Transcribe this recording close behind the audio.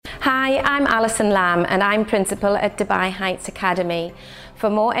Hi, I'm Alison Lamb and I'm Principal at Dubai Heights Academy. For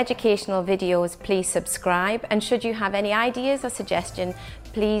more educational videos, please subscribe, and should you have any ideas or suggestions,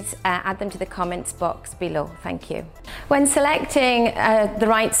 please add them to the comments box below. Thank you. When selecting the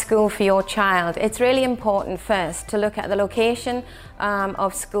right school for your child, it's really important first to look at the location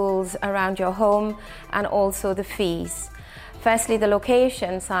of schools around your home and also the fees. Firstly, the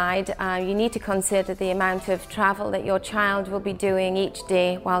location side, you need to consider the amount of travel that your child will be doing each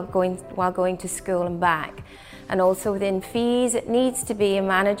day while going to school and back. And also within fees, it needs to be a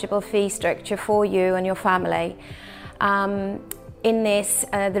manageable fee structure for you and your family. In this,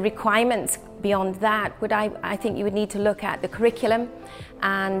 the requirements beyond that, I think you would need to look at the curriculum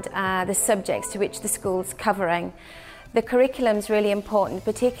and the subjects to which the school's covering. The curriculum is really important,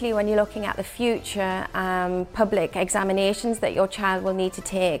 particularly when you're looking at the future public examinations that your child will need to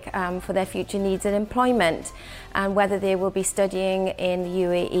take for their future needs and employment, and whether they will be studying in the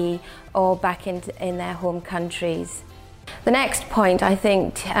UAE or back in their home countries. The next point I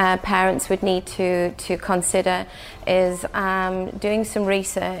think parents would need to consider is doing some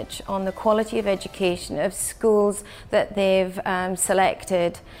research on the quality of education of schools that they've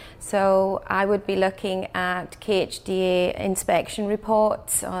selected. So I would be looking at KHDA inspection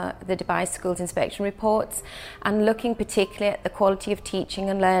reports, the Dubai Schools inspection reports, and looking particularly at the quality of teaching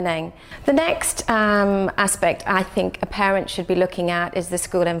and learning. The next aspect I think a parent should be looking at is the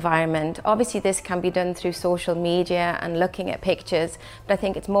school environment. Obviously this can be done through social media and looking at pictures, but I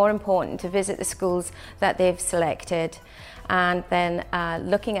think it's more important to visit the schools that they've selected, and then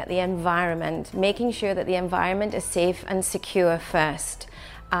looking at the environment, making sure that the environment is safe and secure first.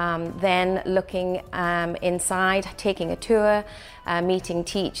 Then looking inside, taking a tour, meeting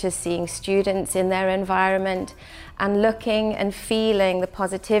teachers, seeing students in their environment, and looking and feeling the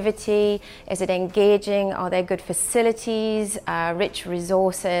positivity. Is it engaging? Are there good facilities, rich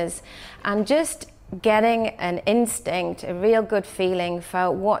resources? And just getting an instinct, a real good feeling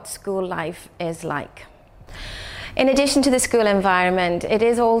for what school life is like. In addition to the school environment, it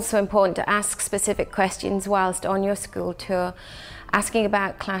is also important to ask specific questions whilst on your school tour, asking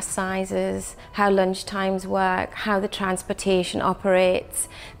about class sizes, how lunch times work, how the transportation operates.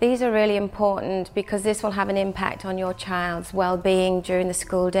 These are really important because this will have an impact on your child's well-being during the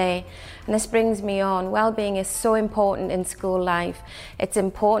school day. And this brings me on, well-being is so important in school life. It's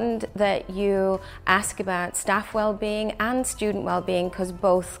important that you ask about staff well-being and student well-being because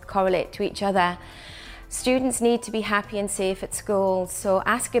both correlate to each other. Students need to be happy and safe at school, so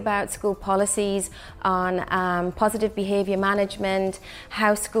ask about school policies on positive behaviour management,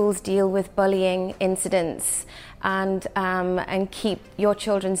 how schools deal with bullying incidents, and keep your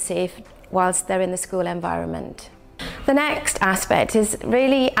children safe whilst they're in the school environment. The next aspect is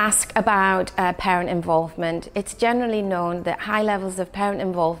really ask about parent involvement. It's generally known that high levels of parent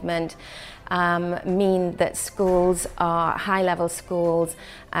involvement mean that schools are high-level schools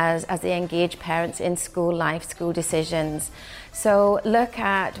as they engage parents in school life, school decisions. So look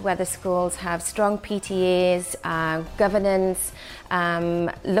at whether schools have strong PTAs, governance,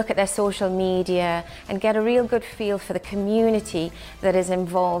 look at their social media and get a real good feel for the community that is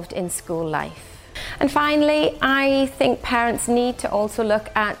involved in school life. And finally, I think parents need to also look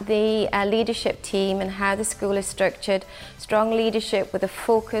at the leadership team and how the school is structured. Strong leadership with a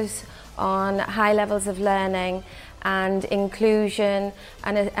focus on high levels of learning and inclusion,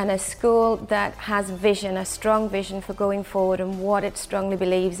 and a school that has vision, a strong vision for going forward and what it strongly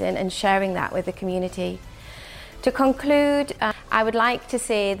believes in, and sharing that with the community. To conclude, I would like to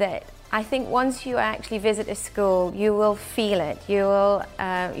say that I think once you actually visit a school, you will feel it. You'll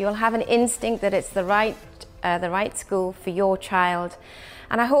have an instinct that it's the right school for your child.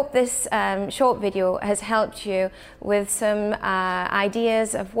 And I hope this short video has helped you with some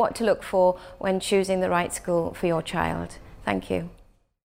ideas of what to look for when choosing the right school for your child. Thank you.